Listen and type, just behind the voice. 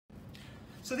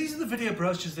So these are the video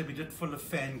brochures that we did for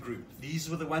Lefand Group. These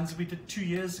were the ones that we did 2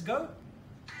 years ago.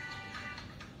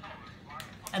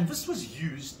 And this was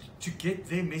used to get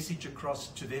their message across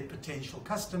to their potential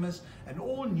customers and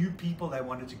all new people they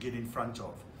wanted to get in front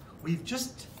of. We've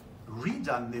just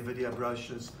redone their video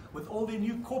brochures with all their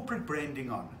new corporate branding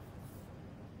on,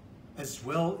 as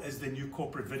well as their new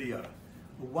corporate video.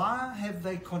 Why have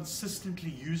they consistently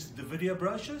used the video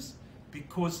brochures?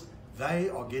 Because they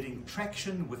are getting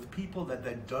traction with people that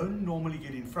they don't normally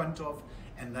get in front of,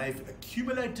 and they've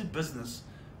accumulated business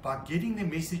by getting their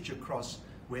message across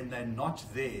when they're not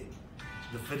there.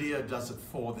 The video does it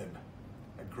for them.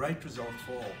 A great result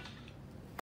for all.